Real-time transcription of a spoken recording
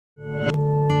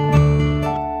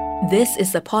This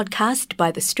is a podcast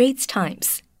by The Straits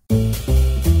Times.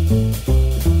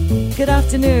 Good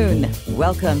afternoon.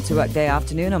 Welcome to Workday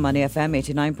Afternoon on Money FM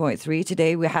 89.3.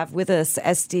 Today we have with us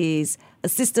ST's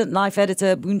Assistant Life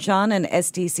Editor Boon Chan and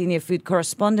ST Senior Food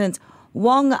Correspondent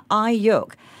Wong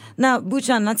Ai-Yok. Now, Boon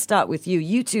Chan, let's start with you.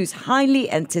 U2's highly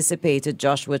anticipated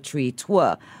Joshua Tree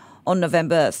tour on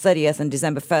November 30th and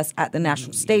December 1st at the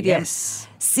National Stadium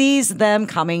sees them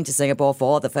coming to Singapore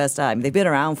for the first time. They've been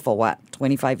around for what,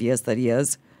 25 years, 30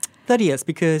 years? 30 years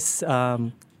because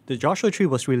the Joshua Tree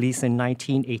was released in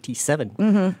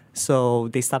 1987. So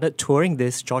they started touring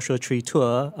this Joshua Tree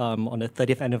tour on the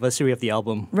 30th anniversary of the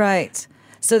album. Right.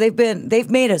 So they've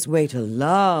made us wait a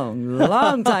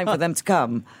long time for them to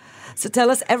come. So tell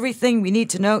us everything we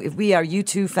need to know if we are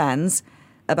U2 fans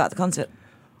about the concert.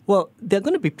 Well, they're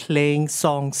going to be playing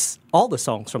songs, all the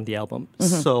songs from the album.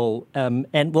 So,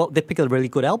 they picked a really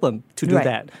good album to do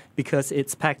that because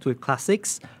it's packed with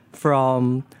classics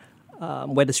from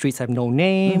Where the Streets Have No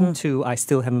Name to I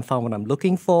Still Haven't Found What I'm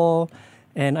Looking For.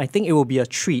 And I think it will be a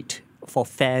treat for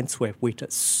fans who have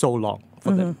waited so long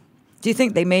for them. Do you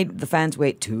think they made the fans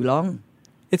wait too long?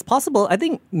 It's possible. I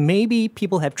think maybe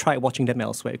people have tried watching them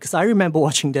elsewhere because I remember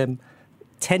watching them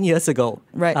 10 years ago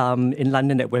in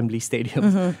London at Wembley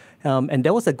Stadium. And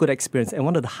that was a good experience. And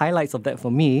one of the highlights of that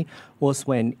for me was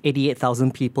when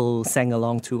 88,000 people sang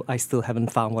along to I Still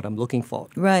Haven't Found What I'm Looking For.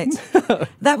 Right.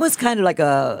 That was kind of like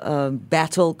a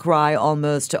battle cry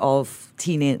almost of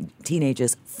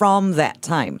teenagers from that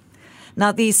time.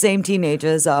 Now, these same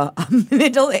teenagers are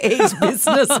middle-aged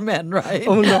businessmen, right?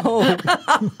 Oh, no.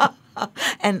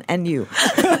 and you.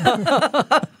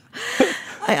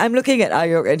 I'm looking at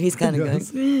Ai-Yok and he's kind of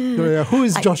going, who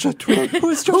is Joshua Tree? Who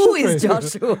is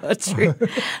Joshua Tree?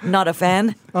 Not a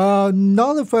fan?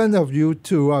 Not a fan of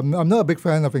U2. I'm not a big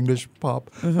fan of English pop.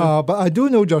 But I do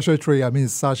know Joshua Tree. I mean,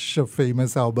 it's such a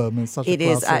famous album. And such it a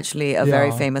is actually a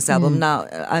very famous album. Now,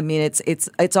 I mean,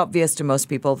 it's obvious to most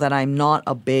people that I'm not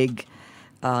a big,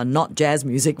 not jazz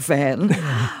music fan.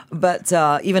 But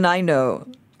even I know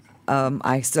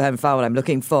I Still Haven't Found What I'm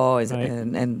Looking For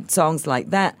and songs like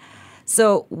that.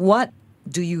 So what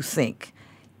do you think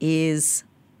is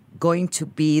going to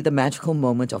be the magical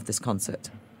moment of this concert?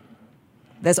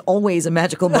 There's always a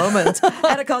magical moment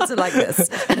at a concert like this.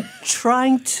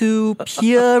 Trying to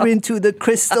peer into the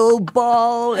crystal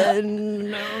ball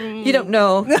and... You don't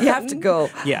know. You have to go.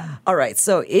 Yeah. All right.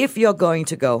 So if you're going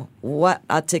to go, what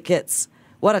are tickets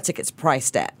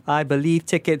priced at? I believe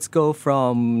tickets go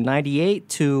from $98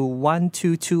 to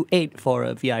 $1,228 for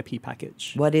a VIP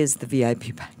package. What is the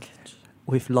VIP package?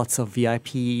 With lots of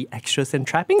VIP extras and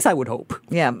trappings, I would hope.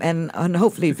 Yeah, and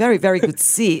hopefully very, very good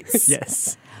seats.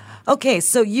 Yes. Okay,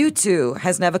 so U2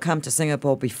 has never come to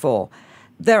Singapore before.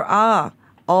 There are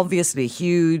obviously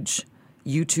huge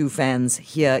U2 fans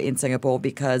here in Singapore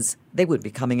because they wouldn't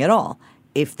be coming at all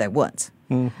if they weren't.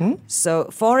 So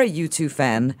for a U2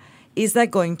 fan, is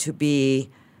that going to be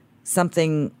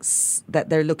something that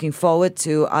they're looking forward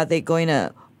to? Are they going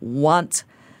to want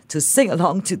to sing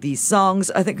along to these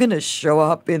songs? Are they going to show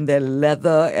up in their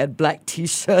leather and black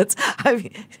T-shirts? I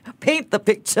mean, paint the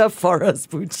picture for us,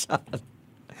 Boon Chan.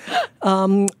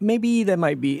 Maybe there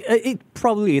might be. It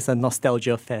probably is a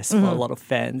nostalgia fest for a lot of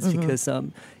fans because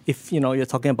if you're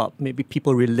talking about maybe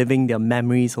people reliving their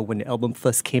memories of when the album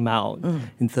first came out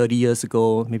in 30 years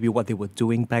ago, maybe what they were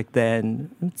doing back then,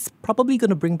 it's probably going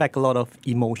to bring back a lot of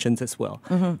emotions as well.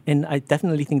 And I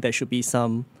definitely think there should be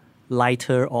some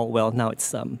lighter now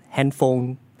it's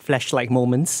handphone flashlight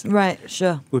moments. Right,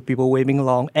 sure. With people waving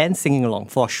along and singing along,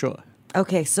 for sure.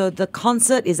 Okay, so the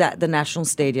concert is at the National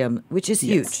Stadium, which is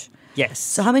huge. Yes.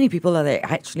 So how many people are they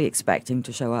actually expecting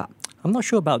to show up? I'm not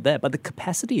sure about that, but the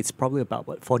capacity is probably about,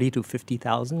 40 to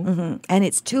 50,000? And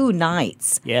it's 2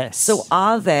 nights. Yes. So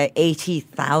are there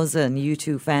 80,000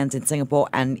 U2 fans in Singapore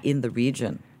and in the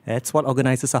region? That's what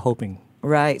organizers are hoping.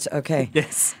 Right, okay.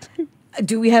 Yes.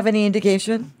 Do we have any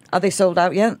indication? Are they sold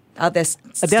out yet? Are there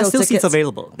still There are still tickets? seats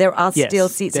available. There are still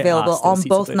seats available on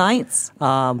both nights?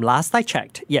 Last I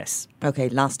checked, yes. Okay,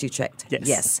 last you checked.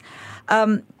 Yes.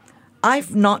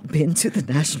 I've not been to the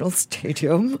National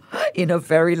Stadium in a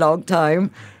very long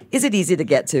time. Is it easy to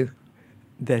get to?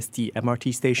 There's the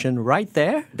MRT station right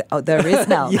there. Oh, there is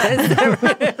now. Yes,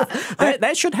 there is.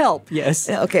 That should help, yes.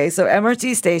 Okay, so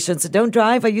MRT station. So don't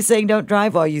drive. Are you saying don't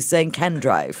drive or are you saying can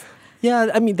drive?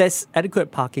 Yeah, I mean, there's adequate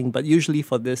parking, but usually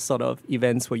for this sort of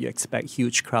events where you expect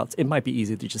huge crowds, it might be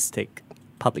easy to just take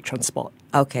public transport.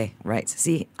 Okay, right.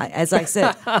 See, as I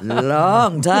said,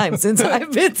 long time since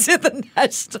I've been to the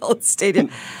National Stadium.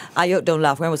 Ai-Yok, don't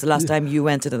laugh. When was the last time you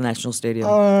went to the National Stadium?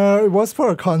 It was for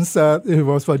a concert. It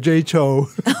was for Jay Chou.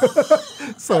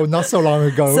 So not so long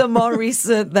ago. So more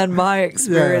recent than my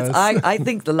experience. Yes. I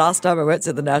think the last time I went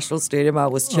to the National Stadium, I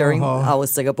was cheering our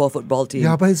Singapore football team.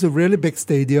 Yeah, but it's a really big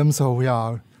stadium, so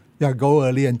go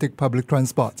early and take public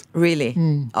transport. Really?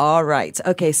 All right.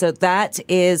 Okay, so that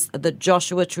is the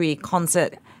Joshua Tree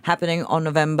concert happening on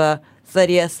November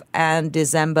 30th and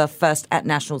December 1st at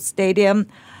National Stadium.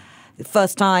 The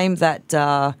first time that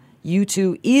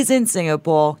U2 is in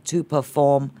Singapore to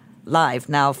perform live.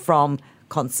 Now, from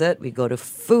concert, we go to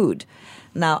food.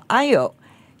 Now, Ayo,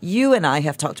 you and I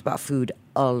have talked about food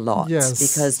a lot. Yes,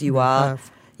 because you we are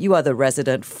have. the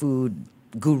resident food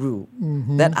guru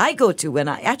that I go to when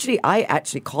I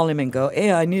actually call him and go,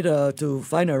 hey, I need to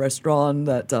find a restaurant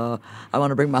that I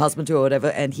want to bring my husband to or whatever,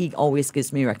 and he always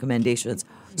gives me recommendations.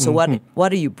 So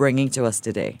what are you bringing to us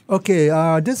today? Okay,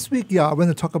 this week, I want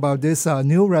to talk about this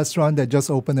new restaurant that just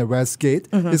opened at Westgate.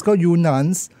 It's called Yun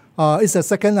Nans. It's a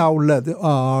second outlet.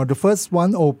 The first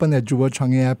one opened at Jewel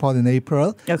Changi Airport in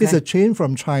April. Okay. It's a chain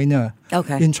from China.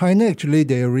 Okay. In China, actually,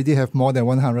 they already have more than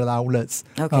 100 outlets.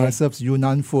 Okay. It serves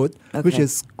Yunnan food, which Okay.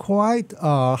 is quite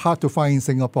hard to find in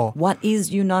Singapore. What is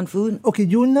Yunnan food? Okay,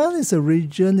 Yunnan is a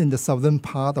region in the southern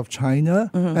part of China,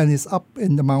 and it's up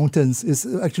in the mountains. It's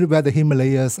actually where the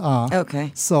Himalayas are.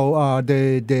 Okay. So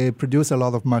they produce a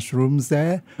lot of mushrooms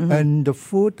there, and the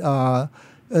food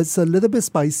it's a little bit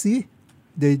spicy.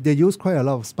 They use quite a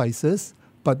lot of spices,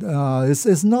 but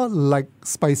it's not like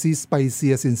spicy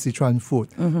as in Sichuan food,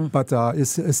 but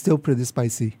it's still pretty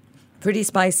spicy. Pretty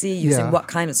spicy, using Yeah. what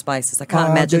kind of spices? I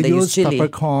can't imagine they use use chili.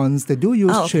 peppercorns. They do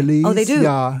use Oh, okay. chilies. Oh, they do?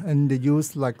 Yeah, and they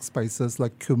use like spices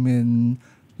like cumin,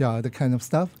 the kind of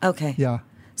stuff. Okay. Yeah.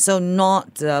 So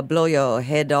not blow your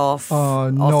head off.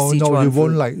 of No, Sichuan you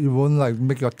food. won't like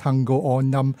make your tongue go all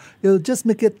numb. It'll just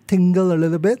make it tingle a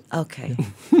little bit. Okay.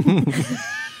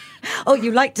 Oh,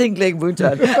 you like tingling,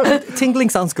 Boonton. Tingling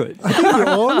sounds good. I think we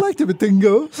all like to be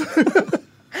tingle.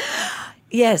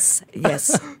 Yes.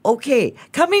 Okay,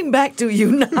 coming back to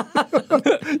Yunnan.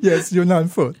 Yes, Yunnan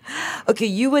food. Okay,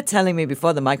 you were telling me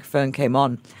before the microphone came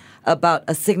on about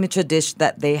a signature dish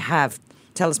that they have.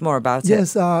 Tell us more about it.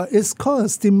 Yes, it's called a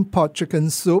steamed pot chicken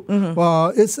soup.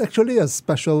 It's actually a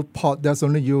special pot that's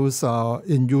only used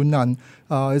in Yunnan.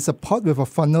 It's a pot with a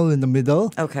funnel in the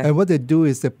middle. Okay. And what they do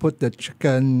is they put the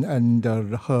chicken and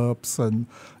the herbs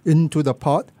into the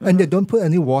pot, and they don't put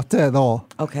any water at all.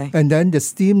 Okay. And then they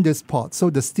steam this pot. So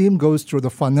the steam goes through the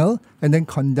funnel and then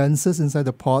condenses inside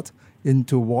the pot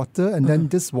into water, and then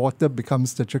this water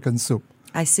becomes the chicken soup.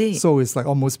 I see. So it's like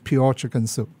almost pure chicken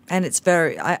soup. And it's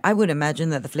I would imagine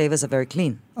that the flavors are very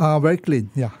clean. Very clean,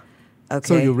 yeah. Okay.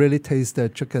 So you really taste the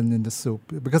chicken in the soup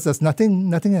because there's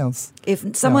nothing else.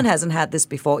 If someone hasn't had this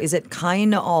before, is it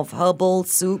kind of herbal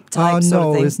soup type sort of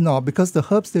No, thing? it's not because the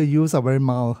herbs they use are very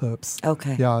mild herbs.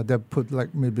 Okay. Yeah, they put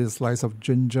like maybe a slice of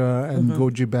ginger and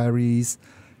goji berries.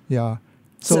 Yeah.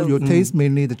 So you taste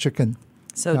mainly the chicken.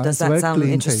 So Yeah, does it's that very sound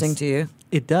clean interesting taste. to you?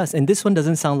 It does. And this one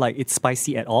doesn't sound like it's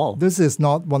spicy at all. This is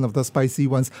not one of the spicy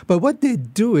ones. But what they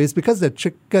do is because the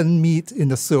chicken meat in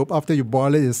the soup, after you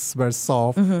boil it, is very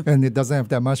soft and it doesn't have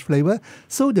that much flavor.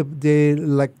 So they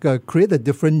create a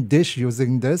different dish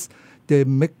using this. They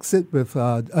mix it with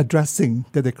a dressing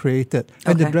that they created.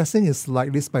 And the Okay. dressing is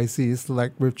slightly spicy. It's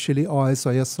like with chili oil,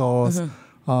 soya sauce,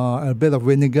 a bit of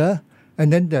vinegar.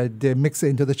 And then they mix it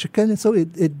into the chicken. So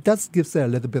it does give it a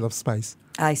little bit of spice.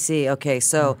 I see. Okay,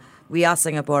 so we are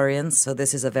Singaporeans, so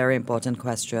this is a very important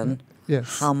question.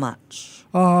 Yes. How much?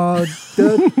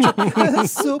 The chicken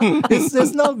soup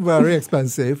is not very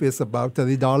expensive. It's about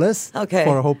 $30 Okay.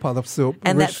 for a whole pot of soup.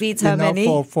 And that which feeds how enough many?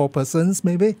 For 4 persons,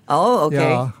 maybe. Oh, okay.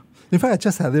 Yeah. In fact, I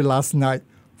just had it last night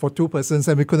for 2 persons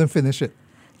and we couldn't finish it.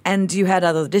 And you had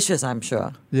other dishes, I'm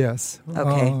sure. Yes.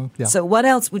 Okay. Yeah. So what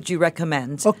else would you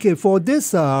recommend? Okay, for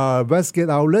this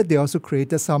Westgate outlet, they also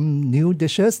created some new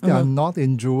dishes. They are not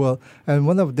in Jewel. And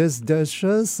one of these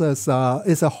dishes is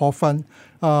a hor fun.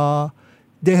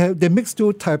 They mix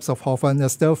 2 types of hor fun, a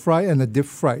stir fry and a deep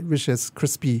fried, which is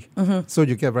crispy. So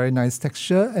you get very nice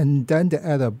texture. And then they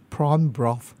add a prawn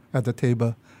broth at the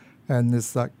table. And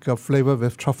it's like a flavor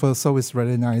with truffle, so it's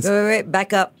really nice. Wait,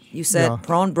 back up. You said Yeah.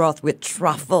 prawn broth with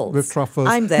truffles. With truffles.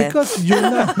 I'm there. Because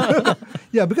Yunnan,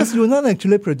 because Yunnan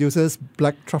actually produces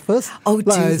black truffles. Oh, like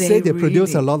do I say, they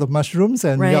produce really? a lot of mushrooms,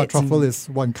 and Right. truffle is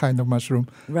one kind of mushroom.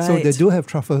 So they Right. do have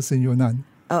truffles in Yunnan.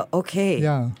 Oh, okay.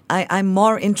 Yeah. I'm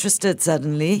more interested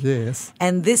suddenly. Yes.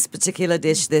 And this particular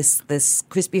dish, this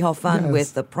crispy hor fun Yes.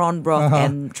 with the prawn broth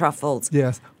and truffles.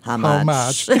 Yes. How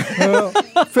much?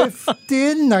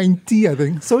 $15.90, I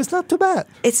think. So it's not too bad.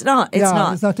 It's not. It's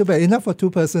not. It's not too bad. Enough for 2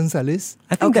 persons at least.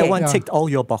 I think Okay. that one Yeah. ticked all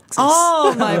your boxes.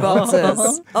 Oh, my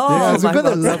boxes. Oh, Yes, my you're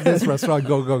going to boxes. love this restaurant.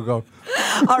 Go, go, go.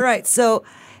 All right. So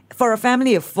for a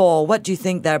family of 4, what do you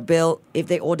think their bill, if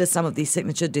they order some of these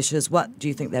signature dishes, what do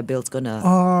you think their bill's going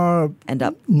to end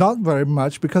up? Not very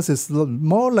much because it's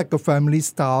more like a family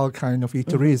style kind of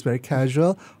eatery. It's very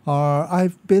casual.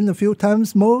 I've been a few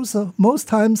times. Most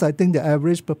times, I think the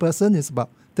average per person is about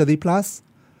 30 plus.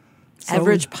 So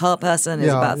Average per person is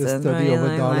about it's 30 $30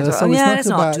 over dollars. So it's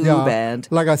not too bad.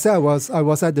 Like I said, I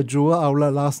was at the Jewel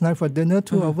outlet last night for dinner.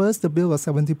 2 of us. The bill was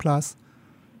 70 plus.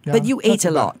 Yeah, But you not ate too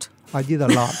a bad. lot. I did a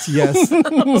lot, yes.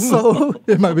 So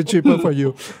it might be cheaper for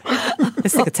you.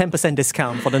 It's like a 10%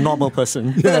 discount for the normal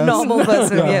person. For the normal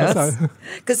person, Yeah, yes. so-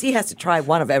 Because he has to try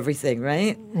one of everything,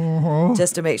 right?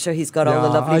 Just to make sure he's got all the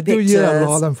Yeah, lovely I do pictures. hear a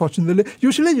lot, unfortunately.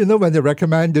 Usually, when they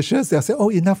recommend dishes, they'll say,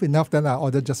 enough, then I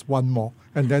order just one more.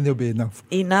 And then it'll be enough.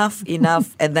 Enough,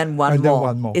 and then one And then more.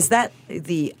 one more. Is that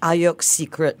the Ayuk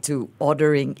secret to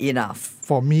ordering enough?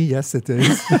 For me, yes, it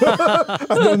is. I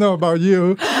don't know about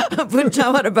you.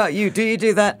 Puncha, what about you? Do you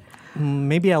do that?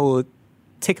 Maybe I will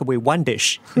take away one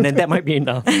dish, and then that might be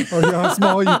enough. Oh, you're a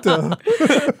small eater.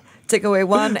 Take away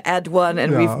one, add one,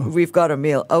 and Yeah. we've got a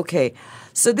meal. Okay.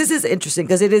 So this is interesting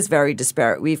because it is very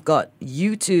disparate. We've got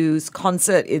U2's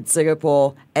concert in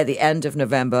Singapore at the end of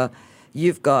November.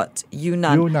 You've got Yun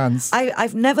Nans. Yun Nans.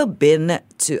 I've never been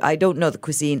to, I don't know the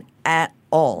cuisine at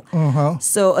all.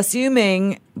 So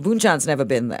assuming Bunchan's never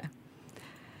been there,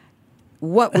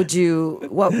 what would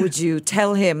you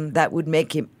tell him that would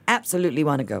make him absolutely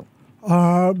want to go?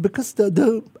 Because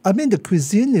the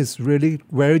cuisine is really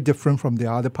very different from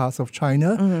the other parts of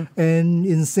China. And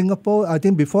in Singapore, I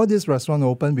think before this restaurant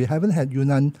opened, we haven't had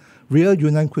real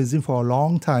Yunnan cuisine for a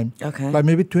long time. Okay. Like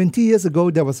maybe 20 years ago,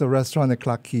 there was a restaurant at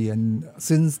Clarke Quay, and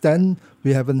since then,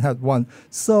 we haven't had one.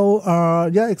 So,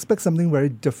 expect something very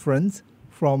different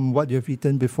from what you've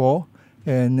eaten before.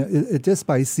 And it is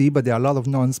spicy, but there are a lot of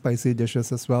non-spicy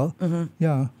dishes as well.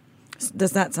 Yeah.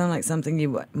 Does that sound like something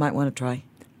you might want to try?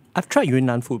 I've tried Yun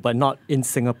Nan food, but not in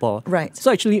Singapore. Right.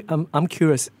 So actually, I'm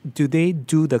curious, do they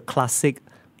do the classic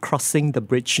crossing the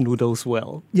bridge noodles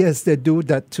well? Yes, they do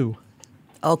that too.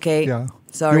 Okay. Yeah.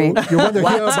 Sorry. You want to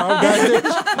hear about that dish?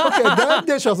 Okay, that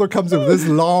dish also comes with this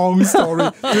long story.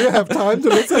 Do you have time to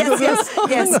listen to this?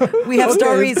 Yes. We have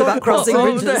stories about crossing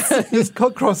bridges. It's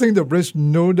called crossing the bridge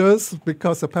noodles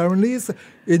because apparently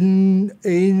in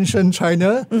ancient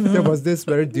China, there was this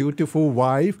very dutiful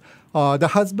wife. The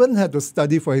husband had to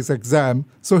study for his exam,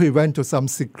 so he went to some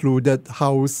secluded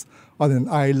house on an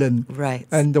island. Right.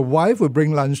 And the wife would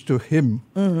bring lunch to him,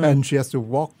 and she has to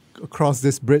walk across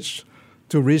this bridge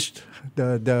to reach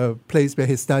the place where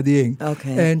he's studying.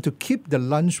 Okay. And to keep the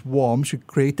lunch warm, she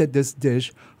created this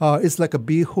dish. It's like a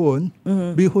bihun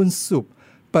soup.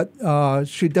 But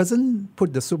she doesn't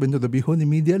put the soup into the bihun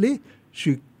immediately.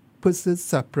 She puts it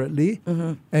separately.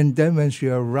 And then when she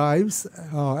arrives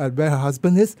at where her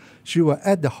husband is, she will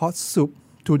add the hot soup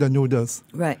to the noodles.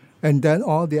 Right. And then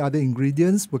all the other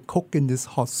ingredients will cook in this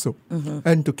hot soup.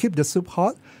 And to keep the soup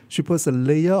hot, she puts a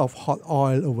layer of hot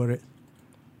oil over it.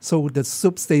 So the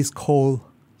soup stays cold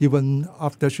even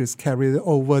after she's carried it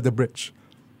over the bridge.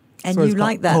 And So you it's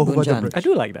like called that, over the Bunjan? bridge. I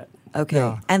do like that. Okay.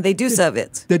 Yeah. And they do serve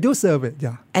it. They do serve it,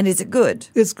 yeah. And is it good?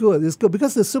 It's good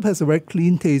because the soup has a very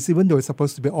clean taste, even though it's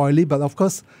supposed to be oily. But of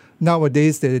course,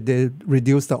 nowadays they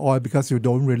reduce the oil because you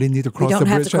don't really need to cross We the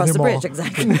don't bridge have to cross anymore. the bridge,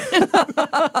 exactly.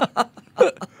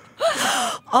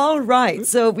 All right.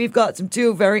 So we've got some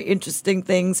 2 very interesting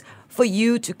things for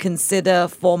you to consider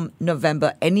for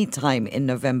November, anytime in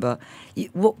November.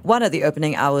 What are the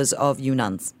opening hours of Yun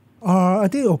Nans? I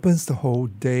think it opens the whole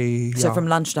day. So yeah. from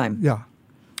lunchtime? Yeah.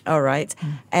 All right.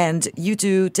 And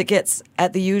U2 tickets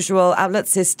at the usual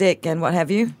outlets, Cystic and what have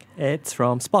you? It's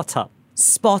from Spot Hub.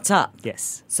 Spot Up.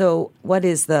 Yes. So what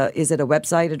is is it a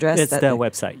website address? It's their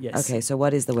website, yes. Okay, so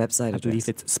what is the website I address? believe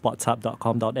it's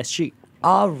spothub.com.sg.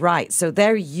 All right, so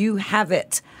there you have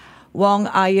it. Wong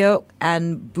Ayok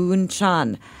and Boon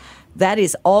Chan. That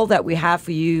is all that we have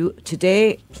for you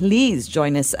today. Please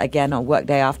join us again on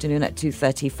Workday Afternoon at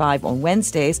 2:35 on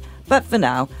Wednesdays. But for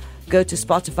now, go to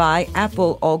Spotify,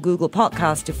 Apple or Google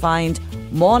Podcasts to find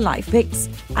more Life Picks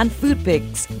and Food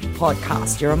Picks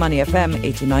podcast. Your Money FM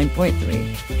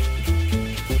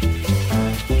 89.3.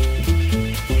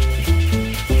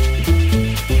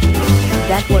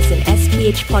 That was an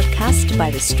SPH podcast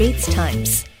by The Straits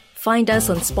Times. Find us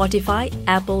on Spotify,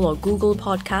 Apple or Google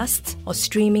Podcasts, or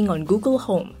streaming on Google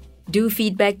Home. Do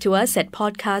feedback to us at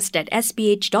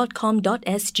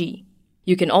podcast@sph.com.sg.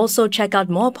 You can also check out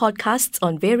more podcasts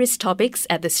on various topics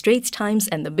at The Straits Times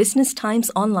and The Business Times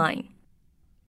online.